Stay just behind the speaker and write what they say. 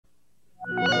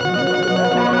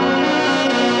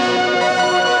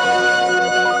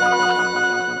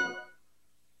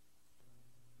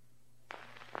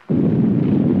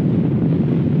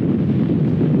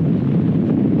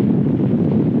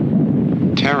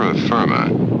terra firma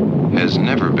has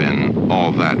never been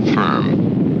all that firm.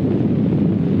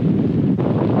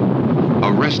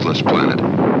 A restless planet,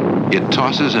 it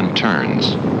tosses and turns,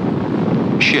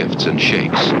 shifts and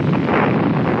shakes,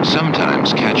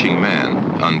 sometimes catching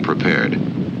man unprepared.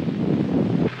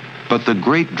 But the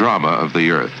great drama of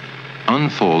the Earth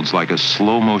unfolds like a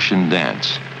slow-motion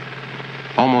dance,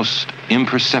 almost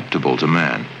imperceptible to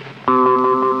man.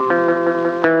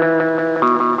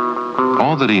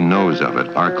 All that he knows of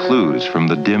it are clues from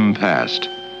the dim past,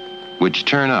 which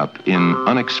turn up in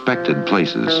unexpected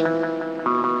places.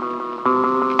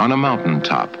 On a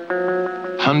mountaintop,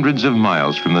 hundreds of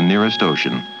miles from the nearest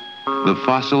ocean, the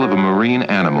fossil of a marine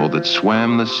animal that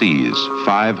swam the seas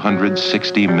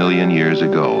 560 million years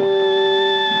ago.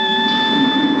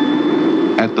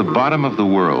 At the bottom of the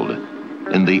world,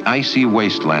 in the icy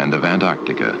wasteland of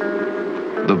Antarctica,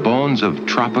 the bones of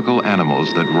tropical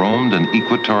animals that roamed an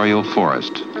equatorial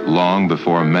forest long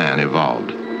before man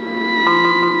evolved.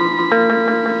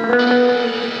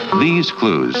 These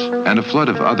clues and a flood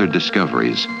of other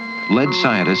discoveries led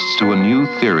scientists to a new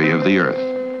theory of the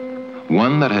Earth,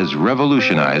 one that has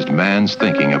revolutionized man's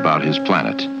thinking about his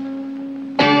planet.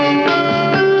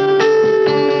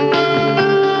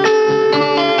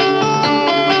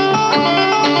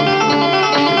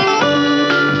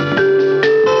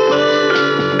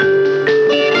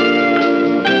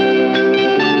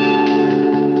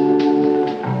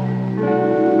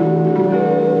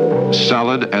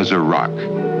 Solid as a rock,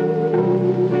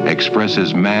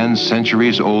 expresses man's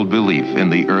centuries-old belief in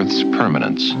the Earth's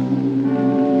permanence.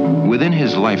 Within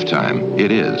his lifetime,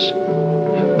 it is.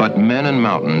 But men and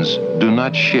mountains do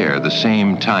not share the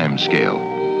same time scale.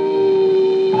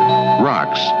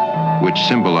 Rocks, which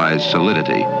symbolize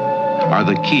solidity, are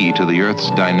the key to the Earth's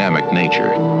dynamic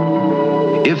nature.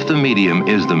 If the medium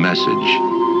is the message,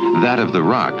 that of the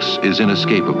rocks is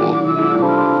inescapable.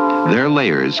 Their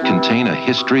layers contain a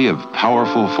history of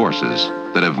powerful forces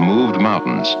that have moved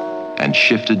mountains and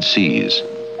shifted seas.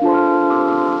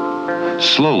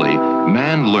 Slowly,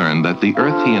 man learned that the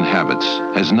Earth he inhabits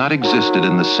has not existed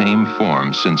in the same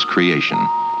form since creation.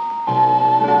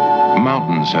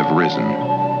 Mountains have risen,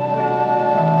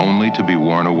 only to be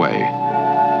worn away.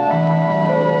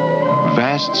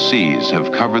 Vast seas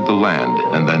have covered the land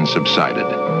and then subsided,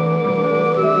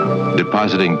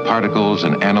 depositing particles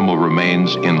and animal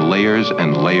remains in layers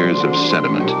and layers of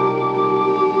sediment.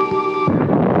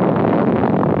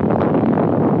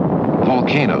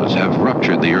 Volcanoes have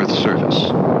ruptured the Earth's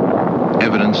surface,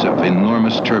 evidence of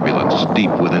enormous turbulence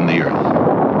deep within the Earth.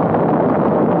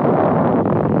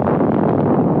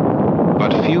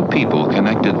 But few people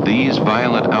connected these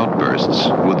violent outbursts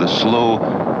with the slow,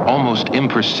 almost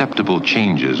imperceptible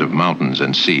changes of mountains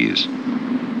and seas.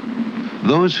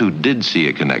 Those who did see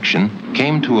a connection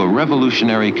came to a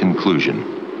revolutionary conclusion,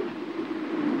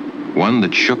 one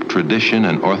that shook tradition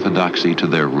and orthodoxy to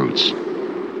their roots.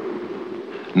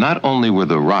 Not only were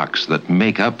the rocks that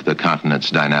make up the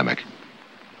continent's dynamic,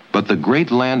 but the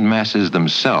great land masses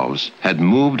themselves had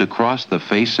moved across the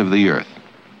face of the Earth.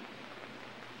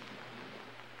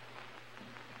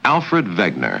 Alfred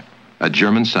Wegener, a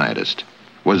German scientist,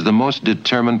 was the most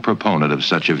determined proponent of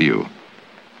such a view.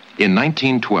 In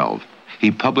 1912,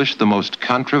 he published the most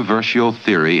controversial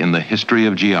theory in the history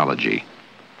of geology,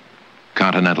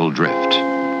 continental drift.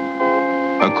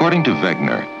 According to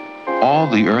Wegener, all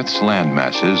the Earth's land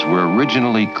masses were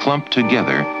originally clumped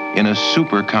together in a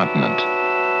supercontinent.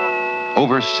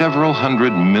 Over several 100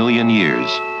 million years,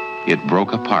 it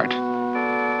broke apart.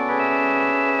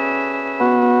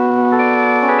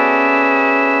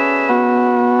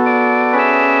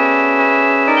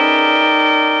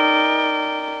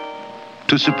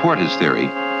 To support his theory,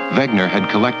 Wegener had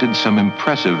collected some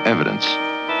impressive evidence.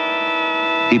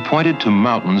 He pointed to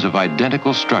mountains of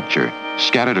identical structure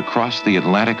scattered across the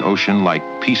Atlantic Ocean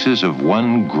like pieces of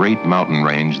one great mountain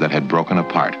range that had broken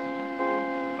apart.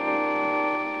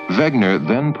 Wegener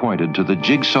then pointed to the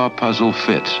jigsaw puzzle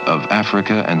fit of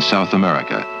Africa and South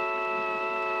America,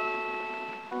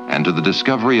 and to the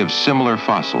discovery of similar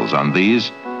fossils on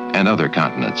these and other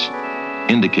continents,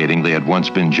 indicating they had once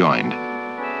been joined.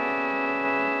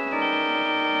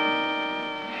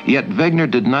 Yet Wegener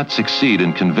did not succeed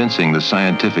in convincing the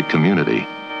scientific community.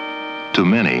 To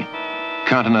many,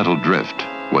 continental drift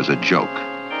was a joke.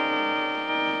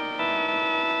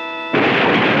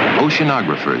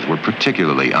 Oceanographers were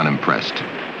particularly unimpressed.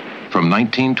 From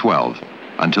 1912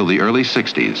 until the early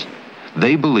 60s,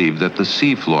 they believed that the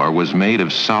seafloor was made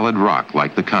of solid rock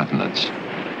like the continents.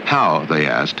 How, they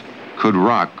asked, could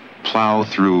rock plow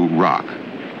through rock?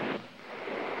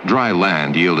 Dry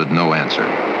land yielded no answer.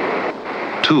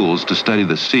 Tools to study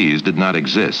the seas did not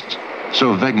exist,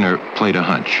 So Wegener played a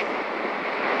hunch.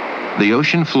 The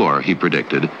ocean floor, he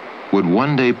predicted, would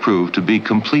one day prove to be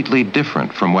completely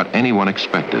different from what anyone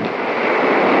expected.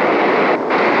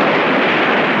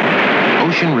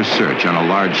 Ocean research on a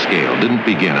large scale didn't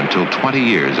begin until 20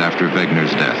 years after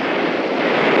Wegener's death.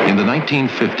 In the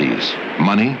 1950s,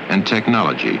 money and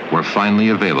technology were finally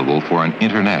available for an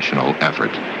international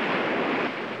effort.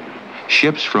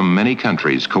 Ships from many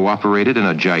countries cooperated in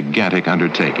a gigantic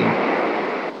undertaking,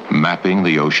 mapping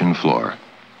the ocean floor.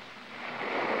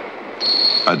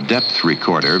 A depth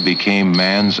recorder became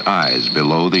man's eyes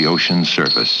below the ocean's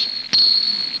surface.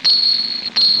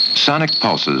 Sonic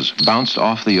pulses bounced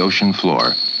off the ocean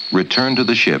floor, returned to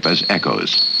the ship as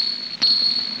echoes.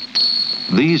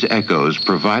 These echoes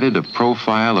provided a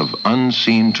profile of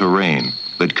unseen terrain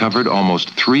that covered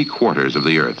almost 3/4 of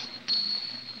the Earth.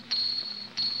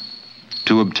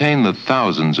 To obtain the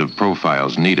thousands of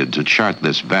profiles needed to chart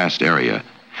this vast area,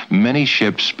 many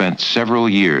ships spent several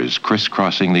years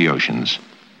crisscrossing the oceans.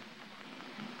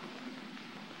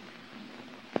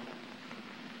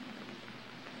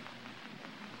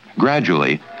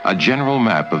 Gradually, a general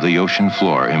map of the ocean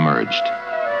floor emerged.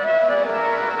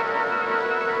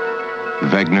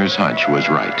 Wegener's hunch was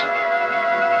right.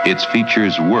 Its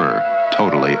features were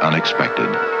totally unexpected.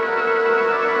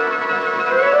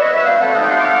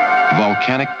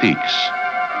 Volcanic peaks,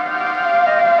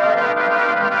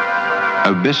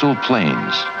 abyssal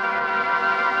plains,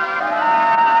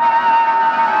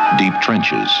 deep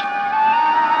trenches,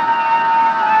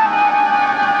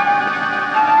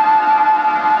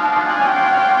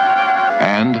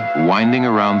 and winding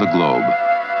around the globe,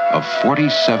 a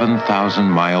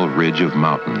 47,000-mile ridge of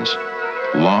mountains,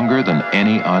 longer than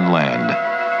any on land.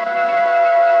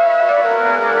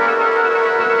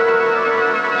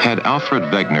 Had Alfred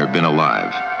Wegener been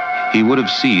alive, he would have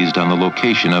seized on the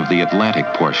location of the Atlantic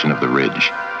portion of the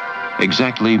ridge,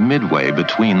 exactly midway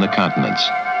between the continents,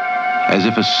 as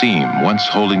if a seam once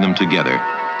holding them together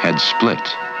had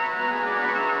split.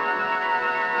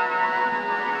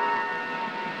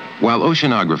 While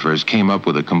oceanographers came up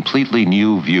with a completely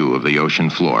new view of the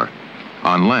ocean floor,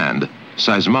 on land,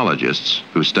 seismologists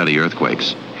who study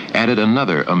earthquakes added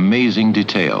another amazing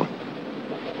detail.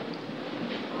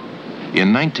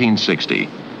 In 1960,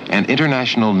 an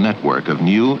international network of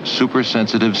new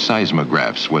supersensitive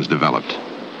seismographs was developed.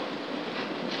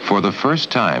 For the first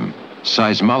time,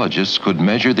 seismologists could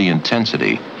measure the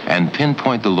intensity and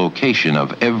pinpoint the location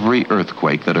of every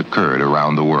earthquake that occurred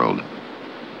around the world.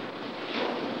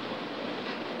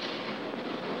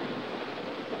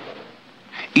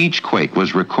 Each quake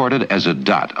was recorded as a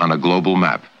dot on a global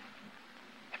map.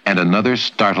 And another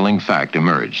startling fact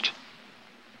emerged.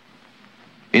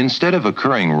 Instead of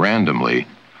occurring randomly,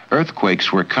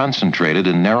 earthquakes were concentrated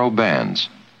in narrow bands,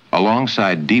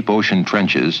 alongside deep ocean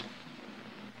trenches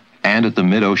and at the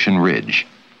mid-ocean ridge.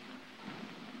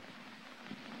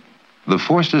 The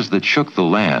forces that shook the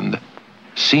land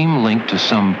seem linked to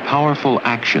some powerful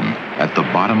action at the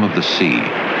bottom of the sea.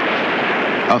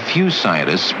 A few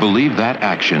scientists believe that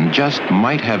action just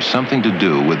might have something to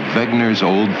do with Wegener's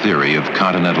old theory of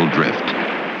continental drift.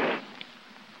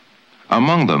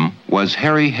 Among them was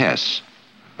Harry Hess,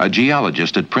 a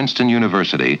geologist at Princeton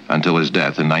University until his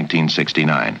death in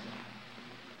 1969.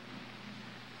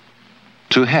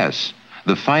 To Hess,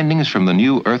 the findings from the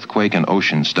new earthquake and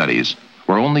ocean studies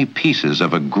were only pieces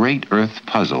of a great Earth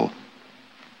puzzle.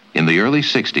 In the early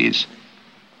 60s,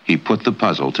 he put the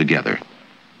puzzle together.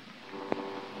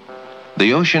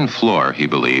 The ocean floor, he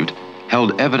believed,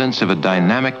 held evidence of a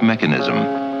dynamic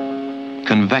mechanism: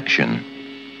 convection,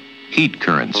 heat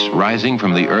currents rising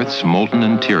from the Earth's molten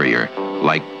interior,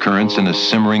 like currents in a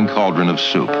simmering cauldron of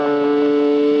soup.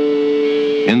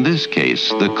 In this case,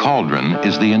 the cauldron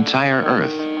is the entire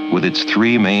Earth, with its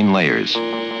 3 main layers.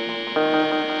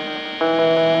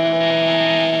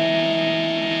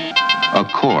 A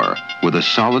core with a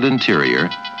solid interior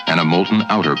and a molten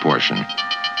outer portion.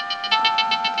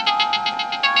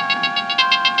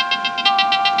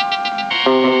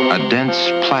 A dense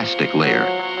plastic layer,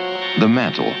 the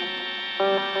mantle.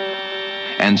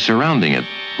 And surrounding it,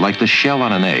 like the shell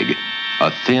on an egg,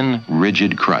 a thin,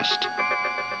 rigid crust.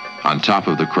 On top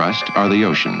of the crust are the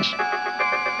oceans.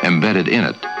 Embedded in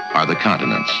it are the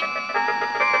continents.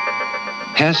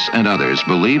 Hess and others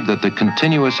believe that the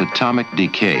continuous atomic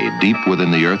decay deep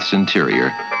within the Earth's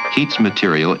interior heats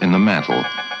material in the mantle.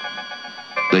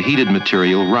 The heated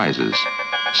material rises,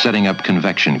 setting up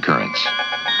convection currents.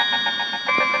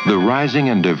 The rising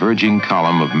and diverging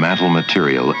column of mantle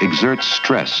material exerts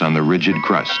stress on the rigid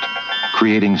crust,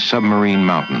 creating submarine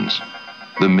mountains,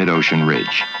 the mid-ocean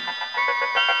ridge.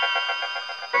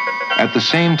 At the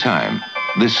same time,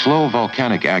 This slow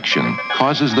volcanic action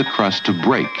causes the crust to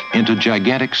break into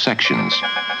gigantic sections,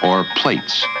 or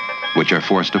plates, which are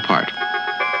forced apart.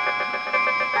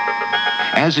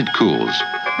 As it cools,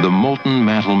 the molten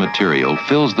mantle material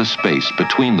fills the space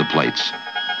between the plates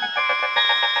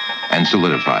and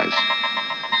solidifies.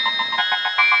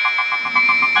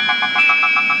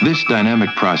 This dynamic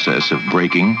process of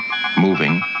breaking,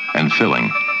 moving, and filling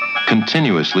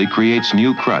continuously creates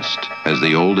new crust as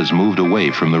the old is moved away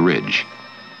from the ridge.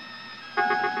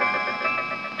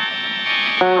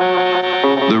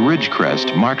 The ridge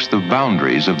crest marks the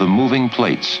boundaries of the moving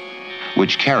plates,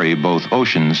 which carry both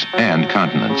oceans and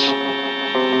continents.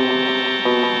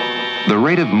 The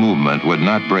rate of movement would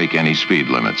not break any speed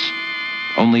limits,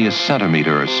 only a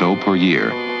centimeter or so per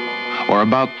year, or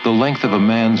about the length of a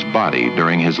man's body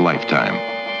during his lifetime.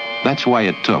 That's why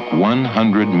it took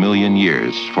 100 million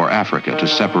years for Africa to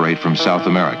separate from South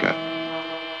America.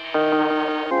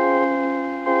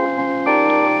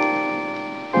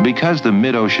 Because the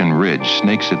mid-ocean ridge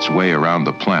snakes its way around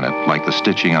the planet like the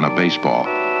stitching on a baseball,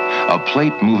 a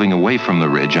plate moving away from the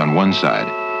ridge on one side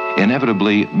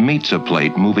inevitably meets a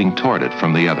plate moving toward it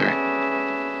from the other.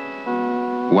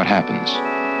 What happens?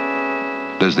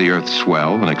 Does the Earth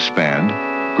swell and expand,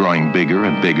 growing bigger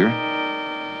and bigger?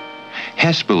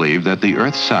 Hess believed that the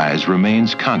Earth's size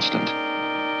remains constant,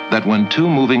 that when two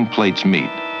moving plates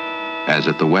meet, as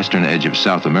at the western edge of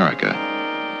South America,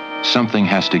 something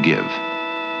has to give.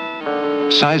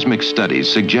 Seismic studies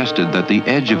suggested that the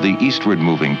edge of the eastward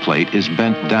moving plate is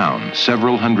bent down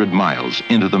several hundred miles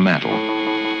into the mantle.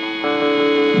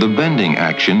 The bending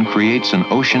action creates an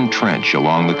ocean trench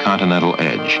along the continental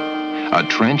edge, a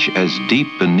trench as deep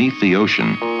beneath the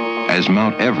ocean as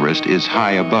Mount Everest is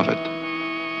high above it.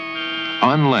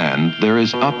 On land, there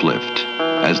is uplift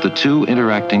as the two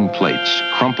interacting plates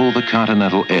crumple the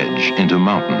continental edge into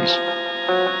mountains.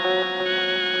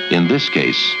 In this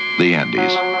case, the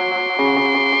Andes.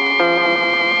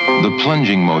 The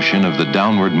plunging motion of the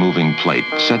downward moving plate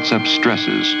sets up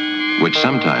stresses, which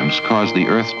sometimes cause the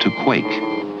Earth to quake.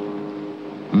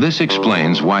 This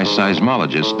explains why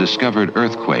seismologists discovered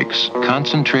earthquakes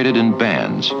concentrated in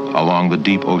bands along the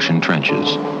deep ocean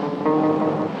trenches.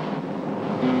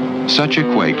 Such a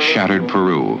quake shattered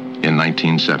Peru in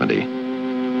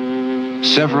 1970.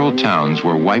 Several towns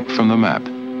were wiped from the map,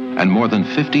 and more than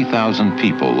 50,000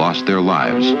 people lost their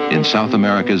lives in South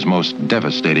America's most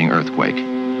devastating earthquake.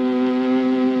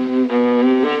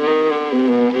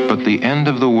 But the end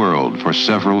of the world for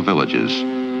several villages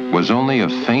was only a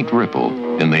faint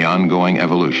ripple in the ongoing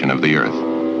evolution of the Earth.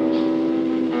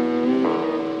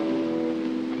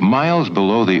 Miles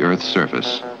below the Earth's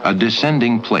surface, a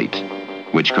descending plate,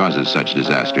 which causes such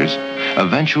disasters,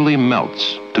 eventually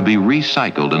melts to be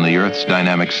recycled in the Earth's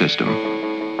dynamic system.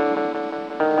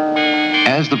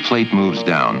 As the plate moves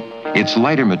down, its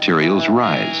lighter materials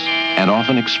rise and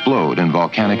often explode in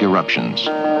volcanic eruptions.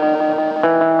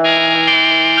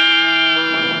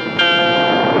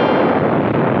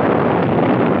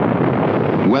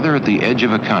 Whether at the edge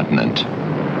of a continent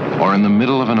or in the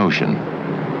middle of an ocean,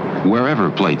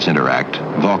 wherever plates interact,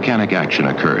 volcanic action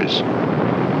occurs.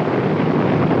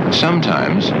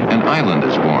 Sometimes an island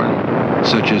is born,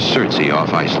 such as Surtsey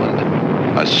off Iceland,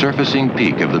 a surfacing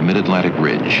peak of the mid-Atlantic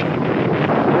ridge.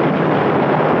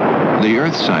 The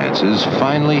earth sciences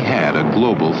finally had a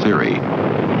global theory: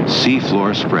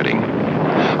 seafloor spreading,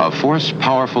 a force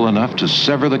powerful enough to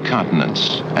sever the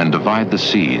continents and divide the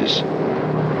seas.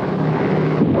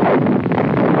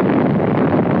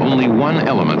 Only one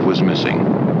element was missing,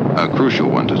 a crucial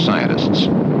one to scientists: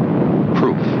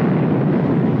 proof.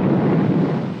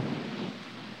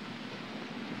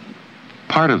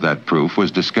 Part of that proof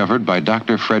was discovered by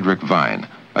Dr. Frederick Vine,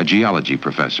 a geology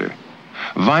professor.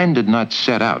 Vine did not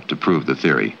set out to prove the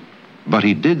theory, but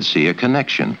he did see a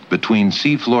connection between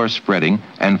seafloor spreading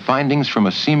and findings from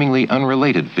a seemingly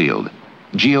unrelated field,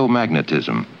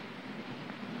 geomagnetism.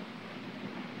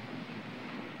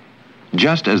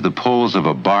 Just as the poles of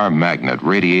a bar magnet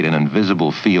radiate an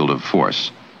invisible field of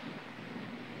force,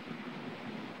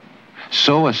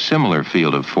 so a similar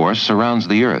field of force surrounds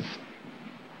the Earth,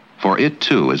 for it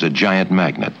too is a giant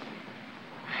magnet.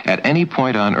 At any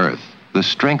point on Earth, the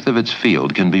strength of its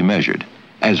field can be measured,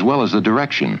 as well as the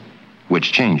direction,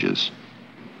 which changes.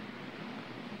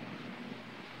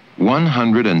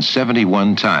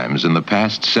 171 times in the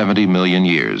past 70 million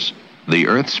years, the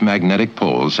Earth's magnetic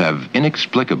poles have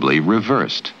inexplicably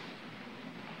reversed.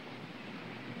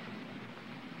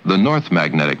 The north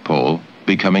magnetic pole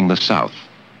becoming the south.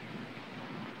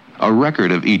 A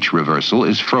record of each reversal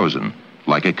is frozen,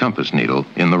 like a compass needle,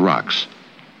 in the rocks.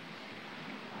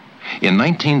 In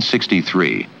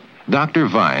 1963, Dr.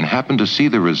 Vine happened to see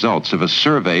the results of a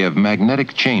survey of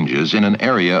magnetic changes in an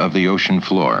area of the ocean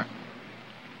floor.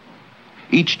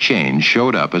 Each change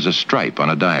showed up as a stripe on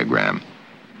a diagram.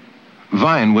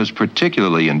 Vine was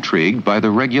particularly intrigued by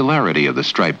the regularity of the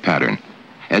stripe pattern,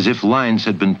 as if lines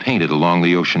had been painted along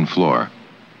the ocean floor.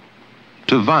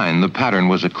 To Vine, the pattern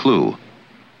was a clue,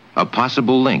 a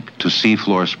possible link to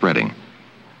seafloor spreading.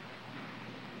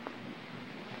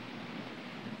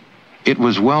 It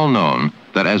was well known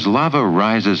that as lava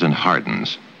rises and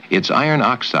hardens, its iron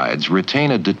oxides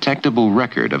retain a detectable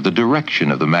record of the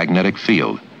direction of the magnetic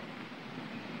field.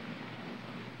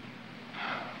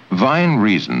 Vine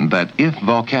reasoned that if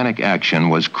volcanic action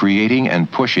was creating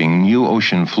and pushing new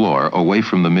ocean floor away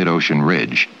from the mid-ocean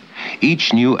ridge,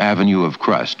 each new avenue of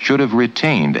crust should have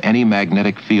retained any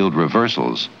magnetic field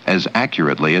reversals as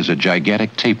accurately as a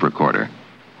gigantic tape recorder.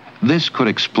 This could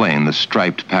explain the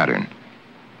striped pattern.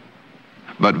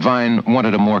 But Vine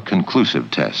wanted a more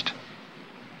conclusive test.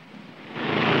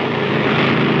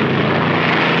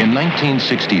 In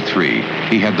 1963,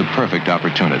 he had the perfect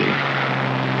opportunity.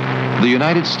 The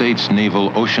United States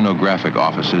Naval Oceanographic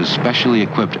Office's specially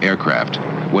equipped aircraft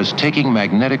was taking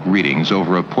magnetic readings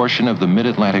over a portion of the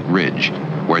mid-Atlantic ridge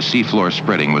where seafloor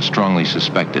spreading was strongly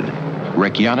suspected,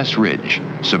 Reykjanes Ridge,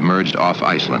 submerged off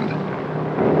Iceland.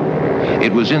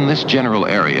 It was in this general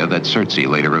area that Surtsey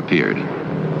later appeared.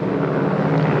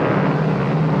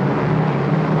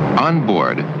 On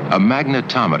board, a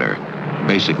magnetometer,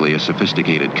 basically a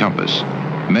sophisticated compass,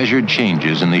 measured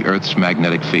changes in the Earth's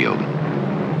magnetic field.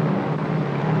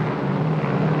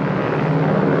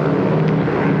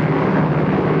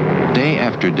 Day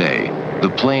after day, the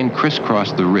plane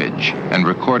crisscrossed the ridge and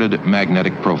recorded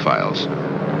magnetic profiles.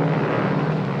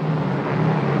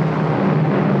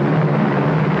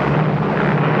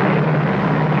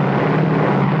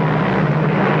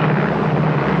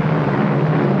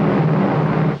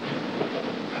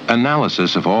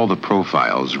 Analysis of all the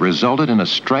profiles resulted in a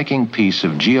striking piece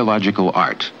of geological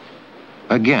art.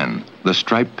 Again, the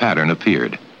striped pattern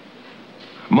appeared.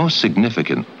 Most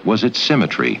significant was its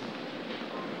symmetry.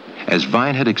 As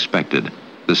Vine had expected,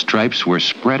 the stripes were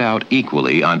spread out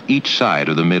equally on each side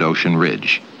of the mid-ocean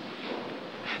ridge.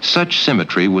 Such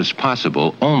symmetry was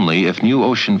possible only if new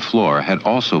ocean floor had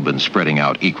also been spreading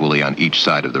out equally on each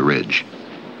side of the ridge.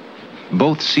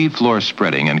 Both seafloor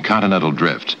spreading and continental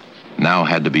drift now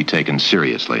had to be taken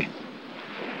seriously.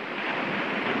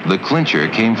 The clincher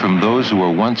came from those who were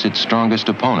once its strongest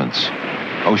opponents,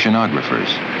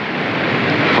 oceanographers.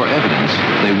 For evidence,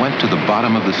 they went to the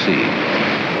bottom of the sea.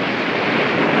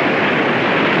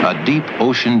 A deep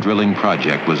ocean drilling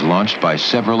project was launched by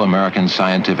several American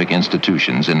scientific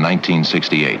institutions in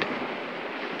 1968.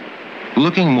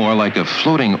 Looking more like a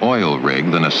floating oil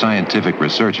rig than a scientific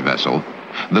research vessel,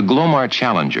 the Glomar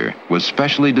Challenger was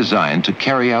specially designed to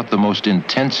carry out the most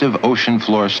intensive ocean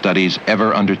floor studies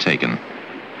ever undertaken.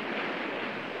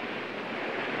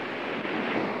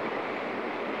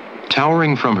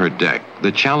 Towering from her deck,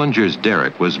 the Challenger's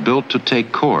derrick was built to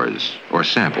take cores, or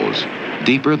samples,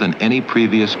 deeper than any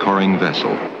previous coring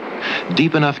vessel,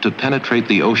 deep enough to penetrate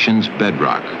the ocean's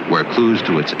bedrock, where clues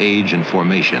to its age and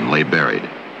formation lay buried.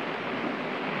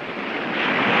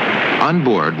 On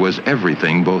board was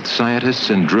everything both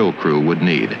scientists and drill crew would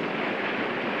need.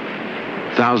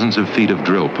 Thousands of feet of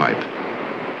drill pipe,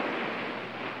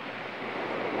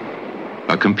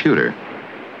 a computer,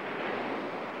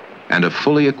 and a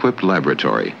fully equipped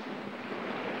laboratory.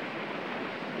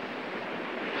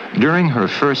 During her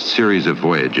first series of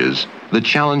voyages, the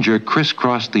Challenger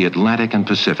crisscrossed the Atlantic and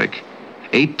Pacific,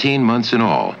 18 months in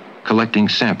all, collecting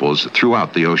samples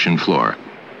throughout the ocean floor.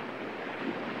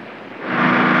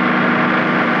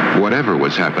 Whatever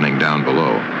was happening down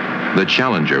below, the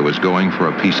Challenger was going for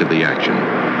a piece of the action.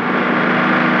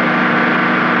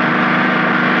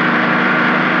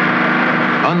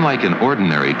 Unlike an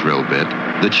ordinary drill bit,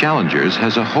 the Challenger's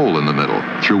has a hole in the middle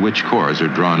through which cores are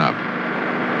drawn up.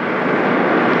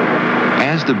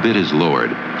 As the bit is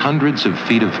lowered, hundreds of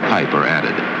feet of pipe are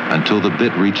added until the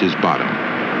bit reaches bottom.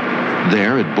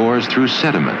 There it bores through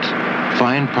sediment,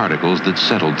 fine particles that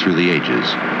settled through the ages,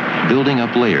 building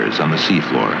up layers on the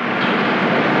seafloor.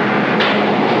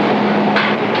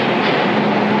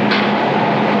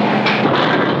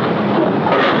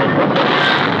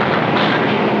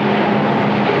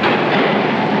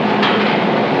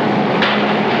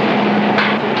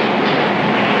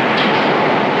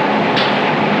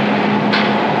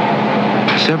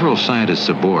 Several scientists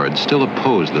aboard still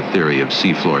opposed the theory of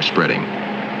seafloor spreading.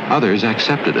 Others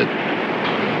accepted it.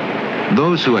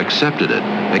 Those who accepted it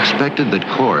expected that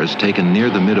cores taken near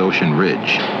the mid-ocean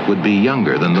ridge would be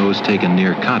younger than those taken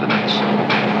near continents.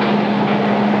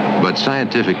 But But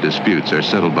scientific disputes are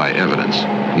settled by evidence,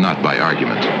 not by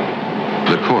argument.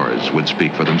 The cores would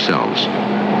speak for themselves.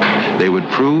 They would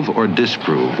prove or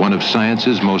disprove one of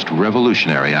science's most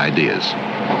revolutionary ideas.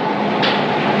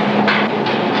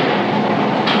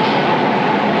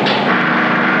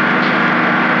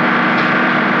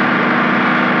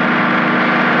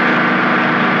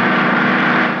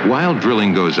 While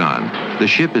drilling goes on, the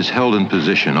ship is held in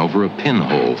position over a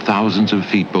pinhole thousands of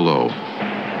feet below.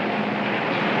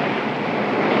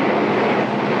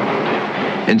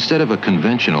 Instead of a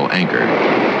conventional anchor,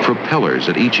 propellers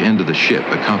at each end of the ship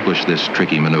accomplish this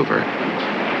tricky maneuver.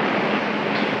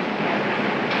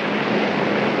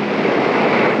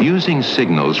 Using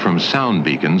signals from sound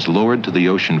beacons lowered to the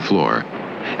ocean floor,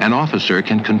 an officer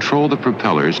can control the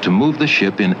propellers to move the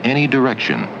ship in any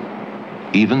direction,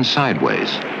 even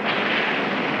sideways.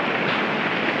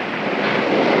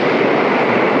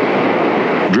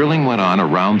 Drilling went on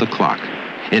around the clock,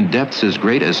 in depths as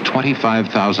great as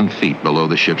 25,000 feet below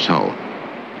the ship's hull.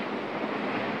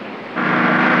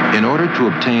 In order to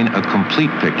obtain a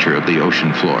complete picture of the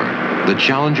ocean floor, the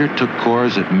Challenger took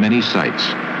cores at many sites,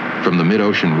 from the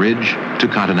mid-ocean ridge to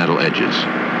continental edges.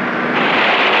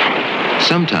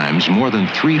 Sometimes more than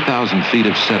 3,000 feet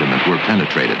of sediment were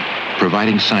penetrated,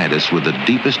 providing scientists with the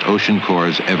deepest ocean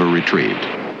cores ever retrieved.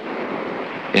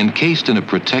 Encased in a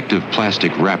protective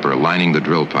plastic wrapper lining the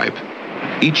drill pipe,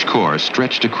 each core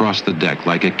stretched across the deck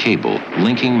like a cable,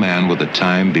 linking man with the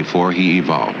time before he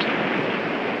evolved.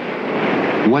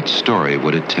 What story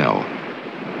would it tell?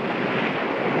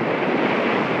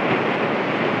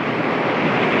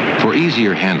 For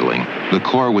easier handling, the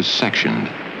core was sectioned.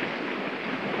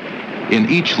 In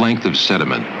each length of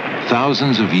sediment,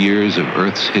 thousands of years of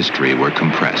Earth's history were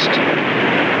compressed.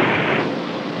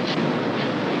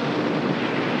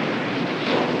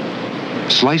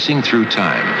 Slicing through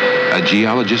time, a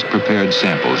geologist prepared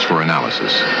samples for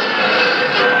analysis.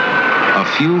 A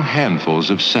few handfuls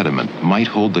of sediment might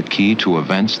hold the key to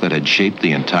events that had shaped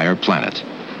the entire planet.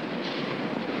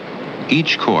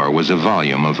 Each core was a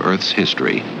volume of Earth's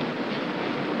history.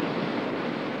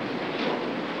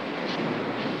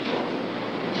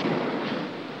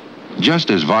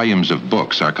 Just as volumes of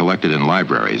books are collected in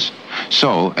libraries,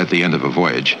 so, at the end of a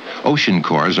voyage, ocean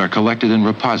cores are collected in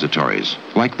repositories,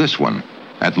 like this one,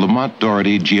 at Lamont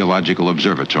Doherty Geological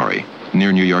Observatory,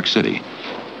 near New York City.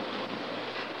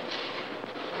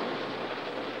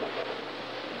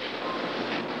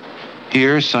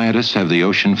 Here, scientists have the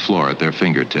ocean floor at their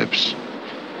fingertips.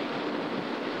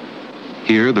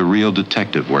 Here, the real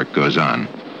detective work goes on.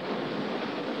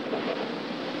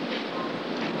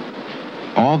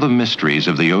 All the mysteries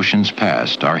of the ocean's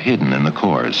past are hidden in the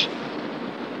cores.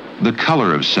 The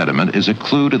color of sediment is a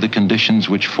clue to the conditions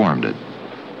which formed it.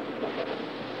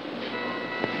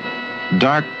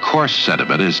 Dark, coarse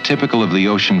sediment is typical of the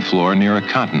ocean floor near a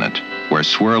continent, where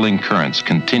swirling currents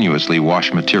continuously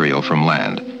wash material from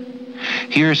land.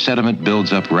 Here, sediment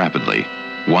builds up rapidly,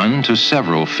 1 to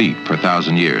several feet per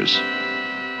 1,000 years.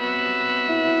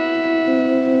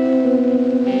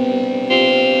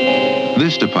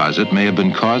 This deposit may have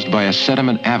been caused by a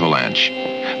sediment avalanche,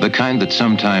 the kind that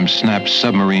sometimes snaps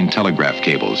submarine telegraph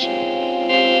cables.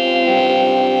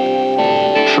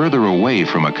 Further away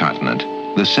from a continent,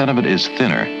 the sediment is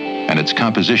thinner and its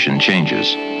composition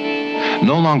changes.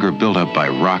 No longer built up by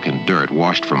rock and dirt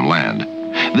washed from land,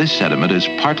 this sediment is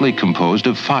partly composed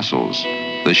of fossils,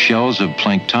 the shells of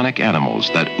planktonic animals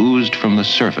that oozed from the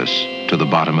surface to the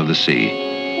bottom of the sea.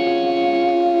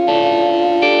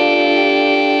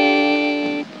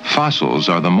 Fossils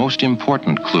are the most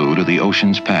important clue to the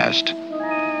ocean's past.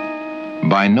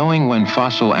 By knowing when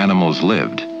fossil animals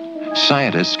lived,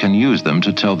 scientists can use them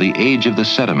to tell the age of the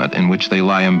sediment in which they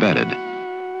lie embedded.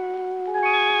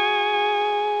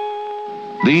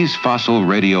 These fossil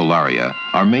radiolaria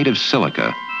are made of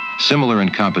silica, similar in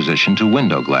composition to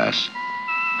window glass.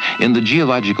 In the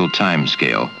geological time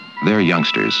scale, they're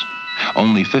youngsters,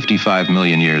 only 55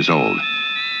 million years old.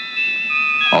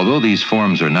 Although these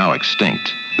forms are now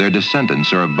extinct, their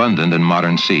descendants are abundant in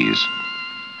modern seas.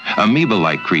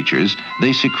 Amoeba-like creatures,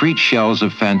 they secrete shells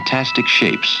of fantastic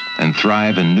shapes and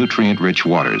thrive in nutrient-rich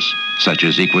waters, such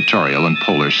as equatorial and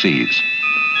polar seas.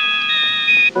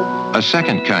 A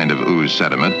second kind of ooze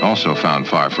sediment, also found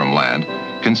far from land,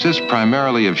 consists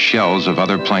primarily of shells of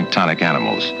other planktonic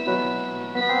animals.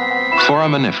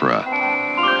 Foraminifera.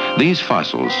 These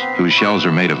fossils, whose shells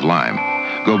are made of lime,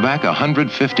 go back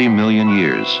 150 million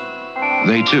years.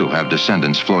 They too have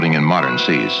descendants floating in modern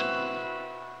seas.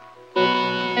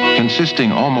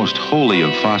 Consisting almost wholly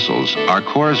of fossils are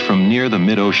cores from near the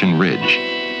mid-ocean ridge.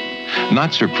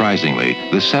 Not surprisingly,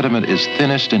 the sediment is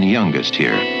thinnest and youngest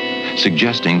here,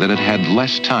 suggesting that it had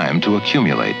less time to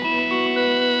accumulate.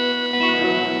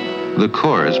 The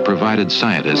cores provided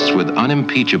scientists with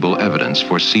unimpeachable evidence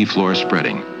for seafloor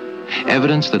spreading,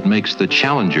 evidence that makes the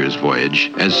Challenger's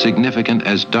voyage as significant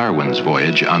as Darwin's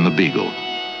voyage on the Beagle.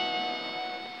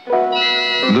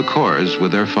 The cores,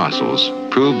 with their fossils,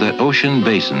 prove that ocean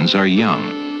basins are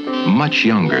young, much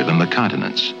younger than the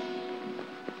continents.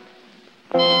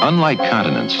 Unlike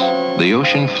continents, the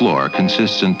ocean floor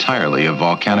consists entirely of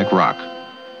volcanic rock.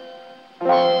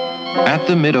 At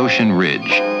the mid-ocean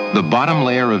ridge, the bottom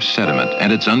layer of sediment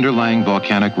and its underlying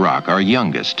volcanic rock are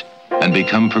youngest and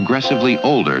become progressively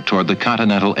older toward the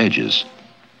continental edges.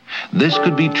 This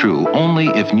could be true only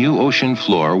if new ocean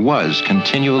floor was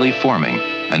continually forming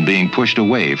and being pushed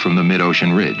away from the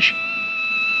mid-ocean ridge.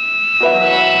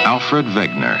 Alfred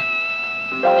Wegener,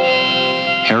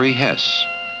 Harry Hess,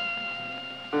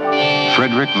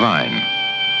 Frederick Vine,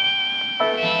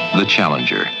 the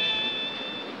Challenger.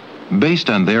 Based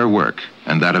on their work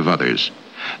and that of others,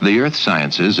 the earth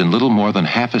sciences in little more than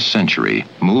half a century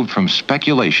moved from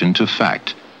speculation to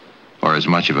fact, or as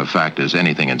much of a fact as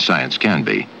anything in science can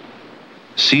be.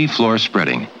 Seafloor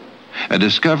spreading, a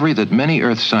discovery that many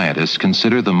earth scientists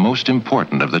consider the most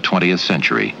important of the 20th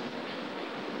century.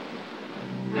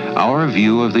 Our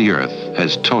view of the earth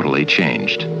has totally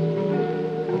changed.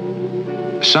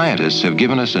 Scientists have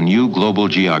given us a new global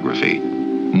geography,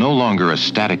 no longer a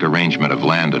static arrangement of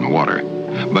land and water,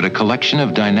 but a collection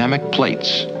of dynamic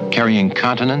plates carrying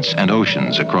continents and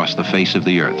oceans across the face of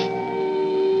the earth.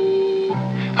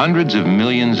 Hundreds of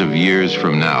millions of years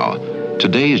from now,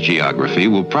 today's geography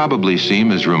will probably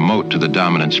seem as remote to the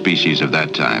dominant species of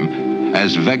that time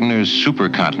as Wegener's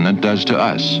supercontinent does to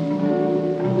us.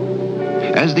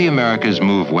 As the Americas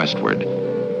move westward,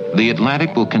 the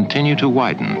Atlantic will continue to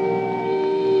widen,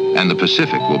 and the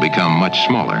Pacific will become much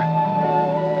smaller.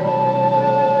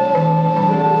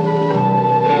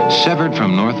 Severed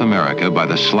from North America by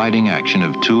the sliding action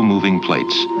of two moving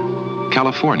plates,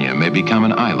 California may become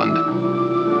an island.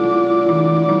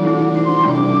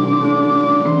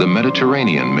 The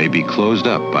Mediterranean may be closed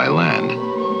up by land.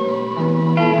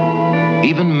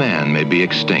 Even man may be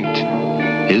extinct.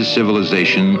 His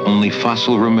civilization only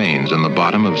fossil remains on the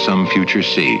bottom of some future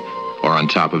sea or on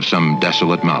top of some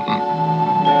desolate mountain.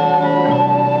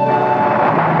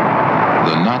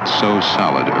 The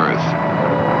not-so-solid Earth,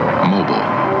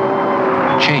 mobile,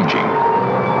 changing,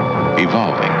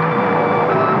 evolving,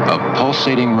 a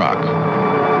pulsating rock,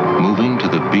 moving to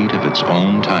the beat of its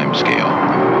own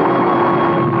timescale.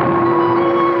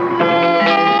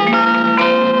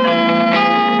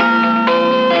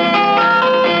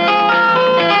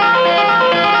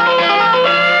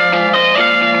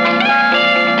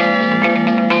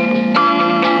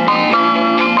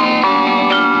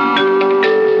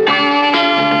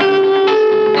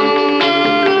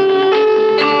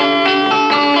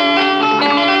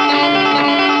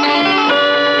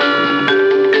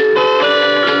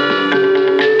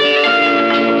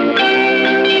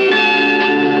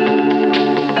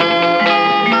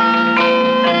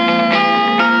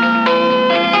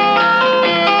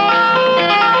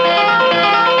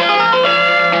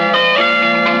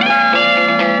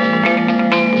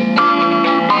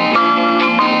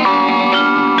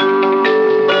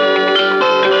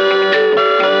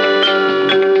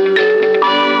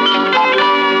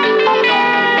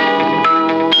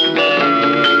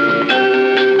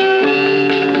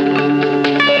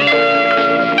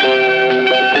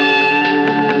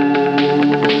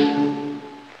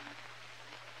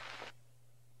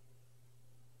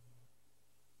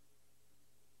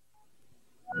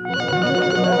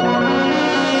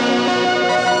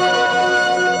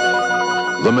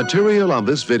 The material on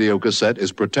this video cassette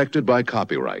is protected by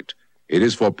copyright. It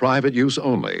is for private use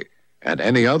only, and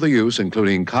any other use,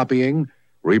 including copying,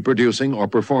 reproducing, or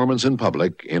performance in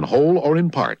public, in whole or in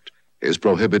part, is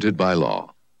prohibited by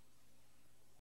law.